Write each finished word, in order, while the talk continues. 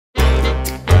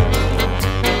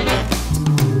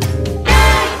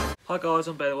Hi guys,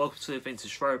 I'm Ben, welcome to the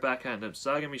Vintage Throwback, and today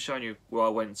I'm going to be showing you where I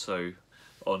went to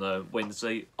on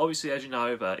Wednesday. Obviously, as you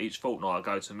know, each fortnight I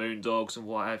go to Moondogs and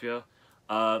what have you.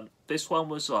 This one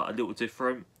was like a little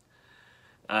different,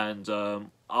 and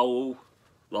I'll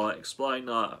explain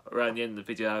around the end of the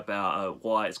video about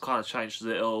why it's kind of changed a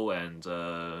little, and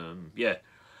yeah.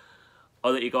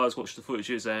 I'll let you guys watch the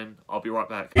footages and I'll be right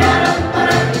back.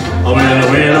 Well,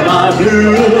 my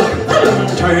blue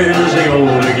turns the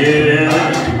old again.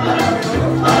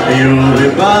 You'll be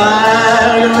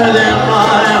back within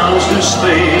my house to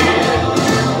stay.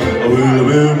 Well,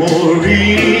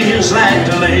 memories like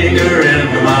to linger in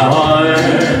my heart.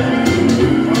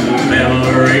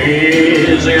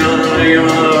 Memories are gonna make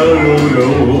my heart go.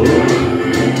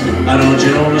 I don't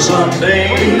you know someday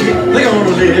they're gonna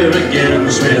live again,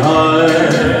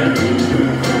 sweetheart.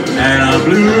 And I'm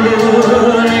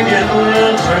blue again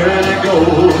when turning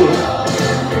gold.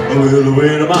 Well,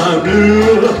 when my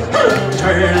blue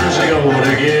turns to gold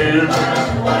again,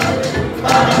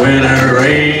 when a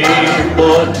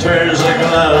rainbow turns the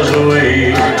clouds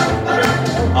away.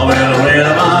 Well, when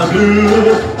my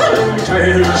blue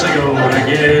turns to gold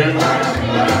again,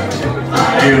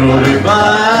 you'll be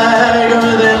back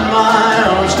within my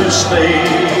arms to stay.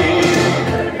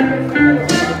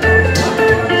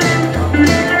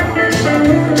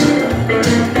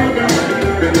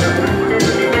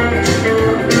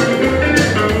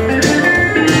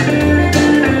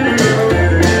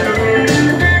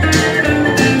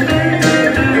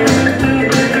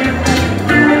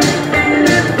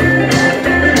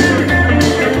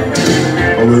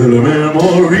 Well, the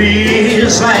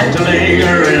memories like to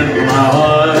linger in my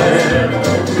heart.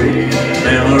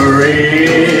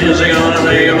 Memories are gonna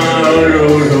make my heart go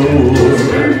cold.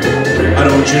 I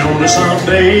don't you know that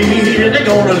someday they're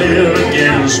gonna live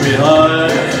again,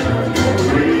 sweetheart.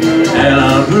 And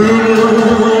I'm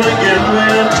blue again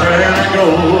when turning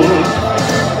gold.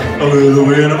 Well,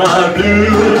 when my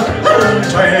blue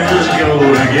turns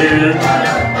gold again,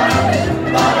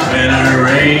 when a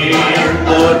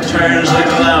rainbow turns the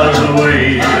clouds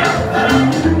away.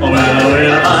 Well,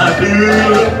 when my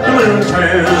blue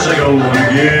turns to gold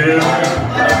again,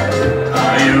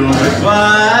 you'll be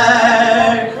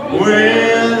back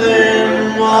within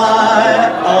my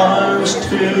arms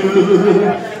to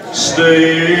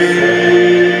stay.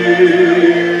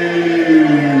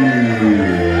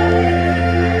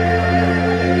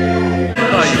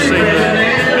 You've seen the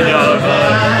video of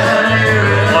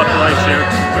my place here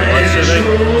at City,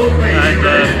 and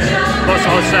lots of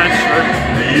sand through,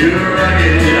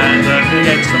 and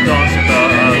again some dancing about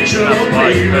stuff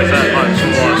like there's that much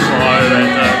more slow and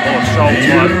more soul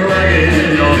type,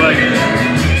 you know what I mean?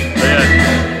 But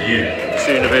yeah,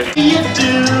 see you in a bit.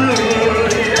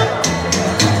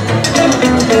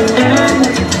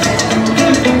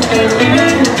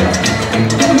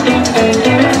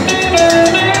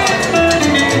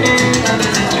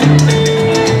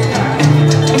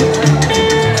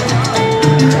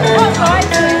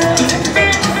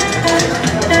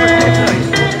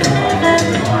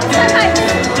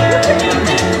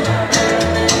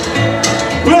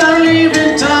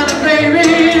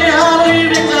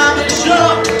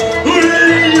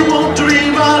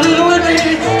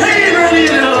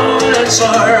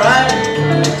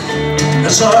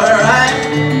 That's alright,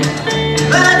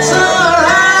 that's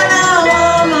alright, now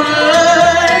I'm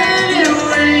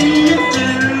anyway you do.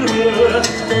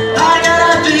 I got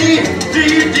a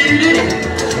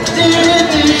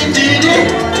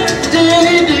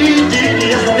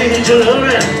I need your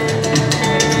loving.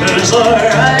 That's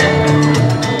alright,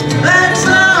 that's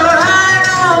alright,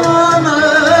 now I'm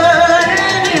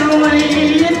anyway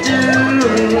you do.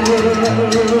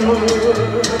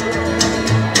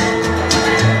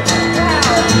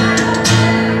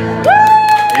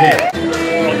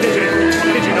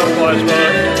 As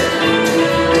well.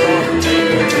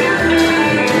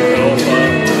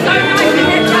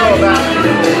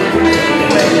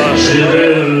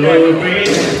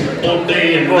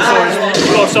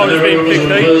 Songs being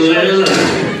picnic.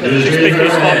 Just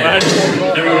picnic's fun, man.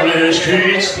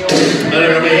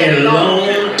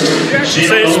 See,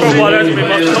 it's from one end of me,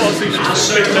 much dance, it's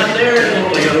just a picnic.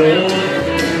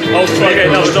 I'll try and get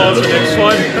another dance on next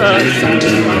one. It's going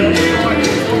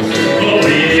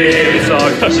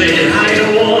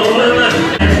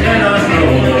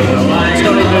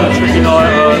to be a tricky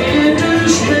night.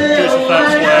 Due to the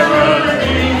fact where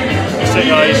the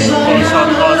singers got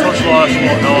some touch lights and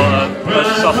whatnot,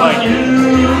 most stuff ain't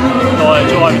not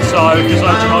enjoying, so there's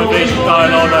loads of motivation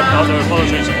going on, and I do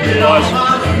apologise to you guys.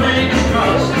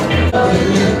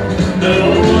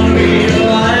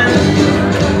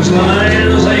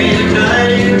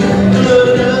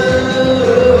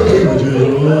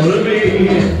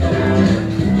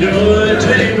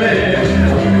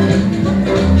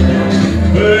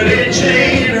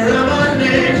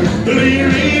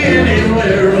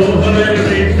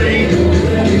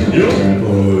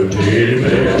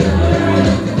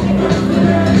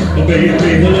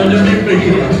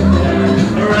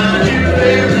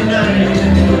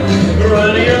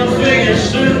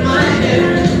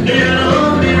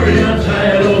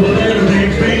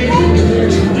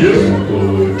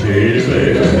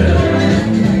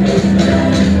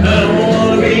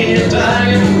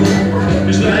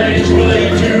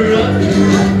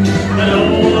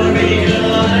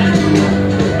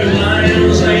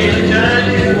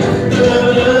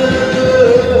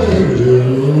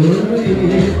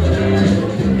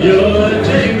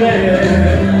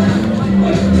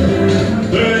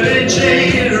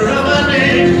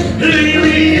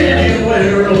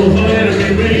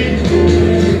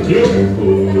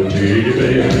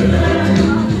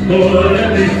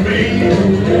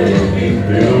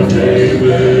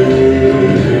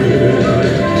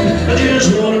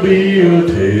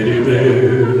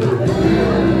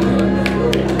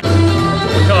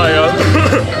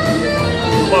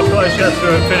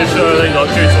 finish early, like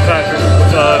due to the fact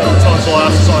that times like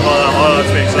that, something like that, I don't know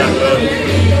to be exact, but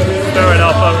fair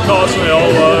enough. Personally,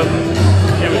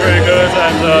 it was really good,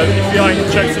 and if you ain't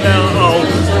checked him out, I'll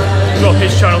drop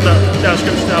his channel down the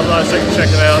description down below so you can check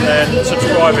him out, and then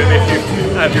subscribe him if you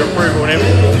have your approval on him.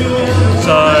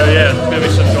 So yeah, it's going to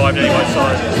be some driving anyway, so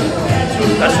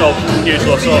that's not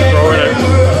usual after all, is it?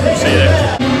 See you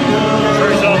there.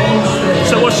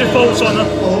 So what's your thoughts on the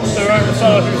fellow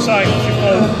who was saying, what's your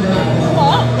thought?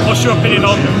 What? What's your opinion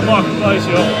on Michael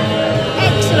Glazier?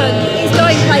 Excellent. He's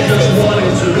going places.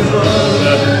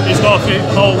 Yeah, he's got a few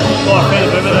whole life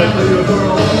ahead of him, isn't he?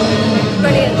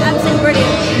 Brilliant. Absolutely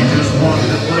brilliant.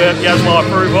 Yeah, he has my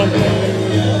approval.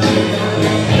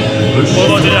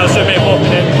 All I did was do a bit of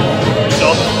popping in.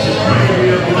 Stop.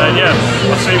 And yeah,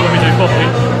 I'll see you when we do popping.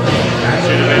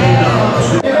 See you in a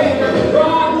bit.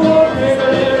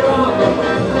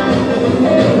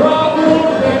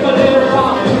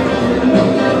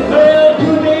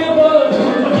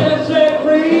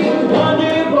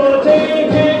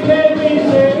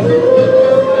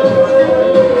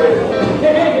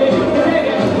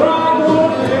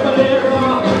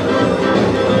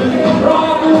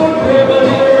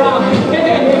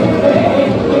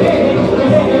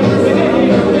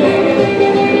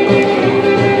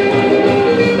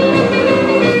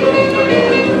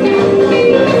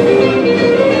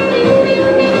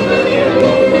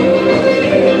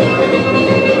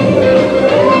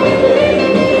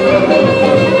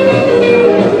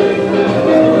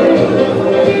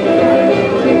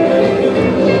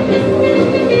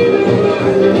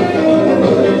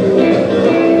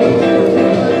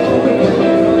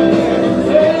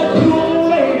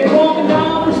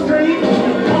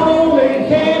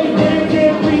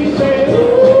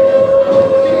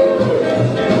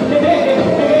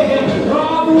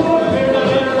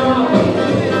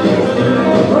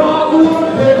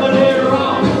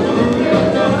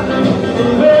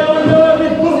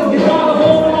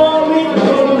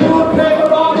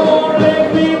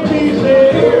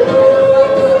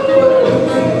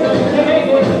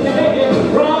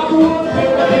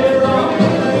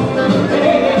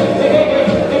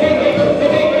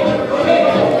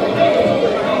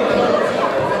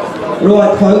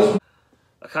 Right, folks.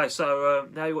 Okay, so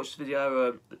now you watch the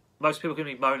video, most people are going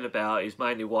to be moaning about is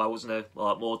mainly why wasn't there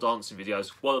like more dancing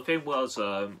videos. Well, the thing was,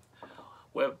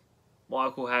 where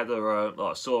Michael had a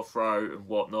like sore throat and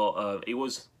whatnot, he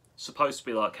was supposed to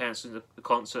be like cancelling the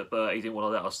concert, but he didn't want to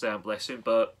let us down, bless him.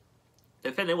 But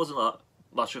I think there wasn't like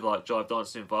much of like jive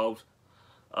dancing involved,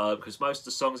 because most of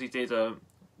the songs he did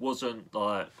wasn't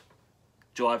like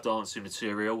jive dancing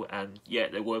material, and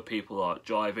yet there were people like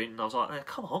jiving, and I was like, hey,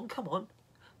 come on, come on.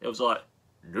 It was like,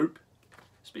 nope.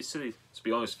 It's a bit silly, to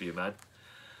be honest with you, man.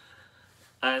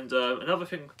 And another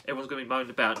thing everyone's going to be moaning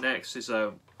about next is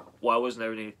why wasn't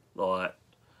there any like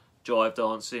jive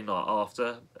dancing like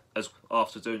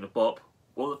after doing the bop?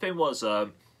 Well, the thing was, I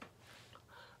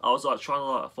was like trying to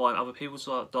like find other people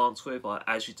to like dance with, like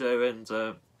as you do,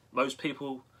 and most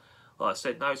people like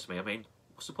said no to me. I mean,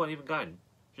 what's the point even going?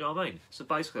 Do you know what I mean? So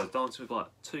basically, I was dancing with like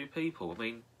 2 people. I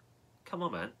mean, come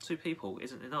on, man, 2 people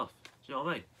isn't enough. Do you know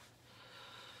what I mean?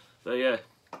 But yeah,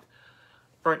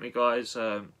 frankly, guys,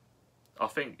 I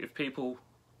think if people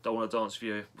don't want to dance with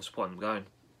you, what's the point of them going?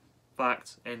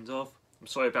 Fact, end of. I'm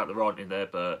sorry about the ranting there,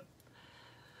 but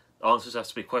answers have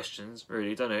to be questions,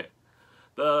 really, don't it?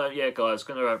 But yeah, guys,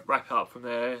 going to wrap it up from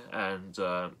there, and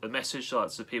the message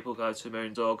like to people go to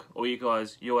Moondog, or you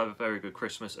guys, you'll have a very good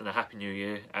Christmas and a Happy New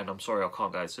Year, and I'm sorry I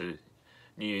can't go to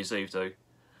New Year's Eve though,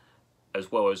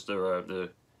 as well as the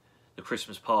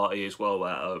Christmas party as well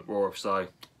at Raw, so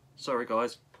sorry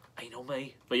guys, ain't on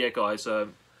me. But yeah guys,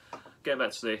 getting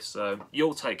back to this,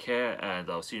 you'll take care, and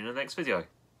I'll see you in the next video.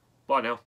 Bye now.